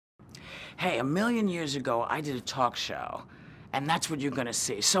Hey, a million years ago, I did a talk show, and that's what you're gonna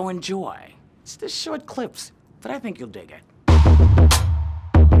see, so enjoy. It's just short clips, but I think you'll dig it.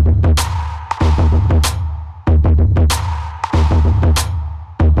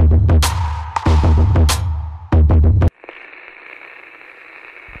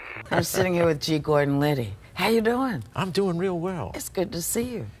 I'm sitting here with G. Gordon Liddy. How you doing? I'm doing real well. It's good to see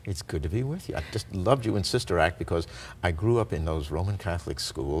you. It's good to be with you. I just loved you in Sister Act because I grew up in those Roman Catholic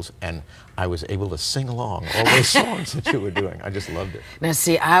schools and I was able to sing along all those songs that you were doing. I just loved it. Now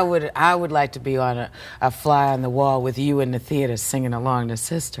see, I would like to be on a fly on the wall with you in the theater singing along to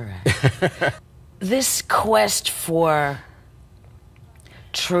Sister Act. This quest for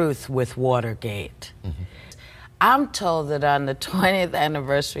truth with Watergate. Mm-hmm. I'm told that on the 20th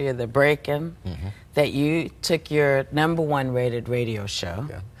anniversary of the break-in, mm-hmm. that you took your #1 rated radio show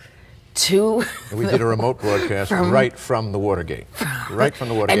to... We did a remote broadcast right from the Watergate. Right from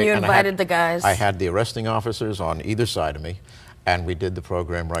the Watergate. And you invited the guys? I had the arresting officers on either side of me, and we did the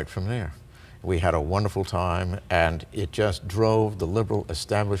program right from there. We had a wonderful time, and it just drove the liberal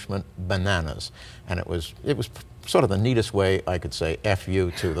establishment bananas. And it was sort of the neatest way I could say F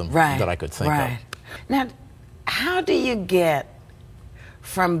you to them that I could think of. Now, how do you get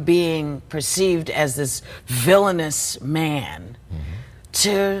from being perceived as this villainous man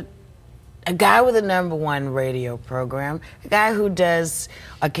to a guy with a #1 radio program, a guy who does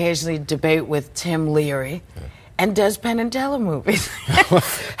occasionally debate with Tim Leary, and does Penn and Teller movies?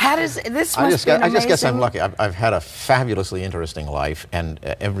 How does this? I just guess I'm lucky. I've had a fabulously interesting life, and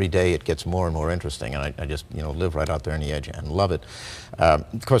every day it gets more and more interesting. And I just live right out there on the edge and love it.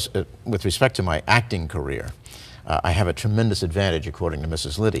 Of course, with respect to my acting career, I have a tremendous advantage, according to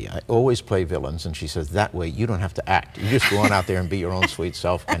Mrs. Liddy. I always play villains, and she says, that way you don't have to act. You just go on out there and be your own sweet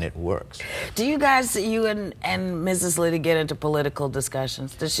self, and it works. Do you guys, you and Mrs. Liddy, get into political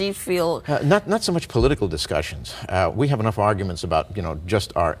discussions? Does she feel... Not so much political discussions. We have enough arguments about,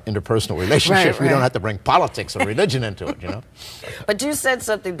 just our interpersonal relationships. We don't have to bring politics or religion into it, But you said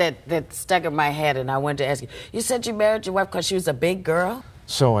something that stuck in my head, and I wanted to ask you. You said you married your wife because she was a big girl?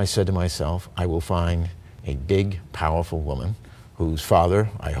 So I said to myself, I will find a big, powerful woman whose father,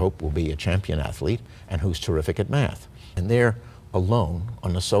 I hope, will be a champion athlete and who's terrific at math. And there, alone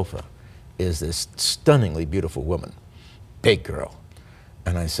on the sofa, is this stunningly beautiful woman, big girl.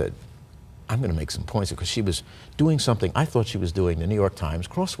 And I said, I'm going to make some points because she was doing something I thought she was doing, the New York Times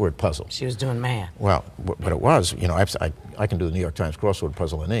crossword puzzle. She was doing math. Well, what it was, I can do the New York Times crossword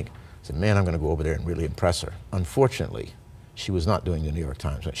puzzle in ink. I said, man, I'm going to go over there and really impress her. Unfortunately, she was not doing the New York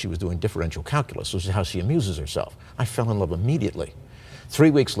Times. She was doing differential calculus, which is how she amuses herself. I fell in love immediately. 3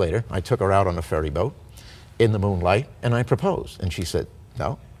 weeks later, I took her out on a ferry boat in the moonlight, and I proposed. And she said,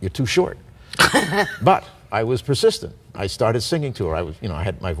 no, you're too short. But I was persistent. I started singing to her. I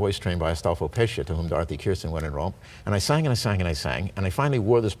had my voice trained by Astolfo Pescia, to whom Dorothy Kirsten went in Rome. And I sang and I sang and I sang, and I finally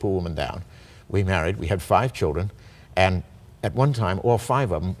wore this poor woman down. We married. We had 5 children, and at one time, all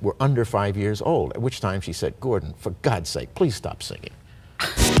 5 of them were under 5 years old, at which time she said, Gordon, for God's sake, please stop singing.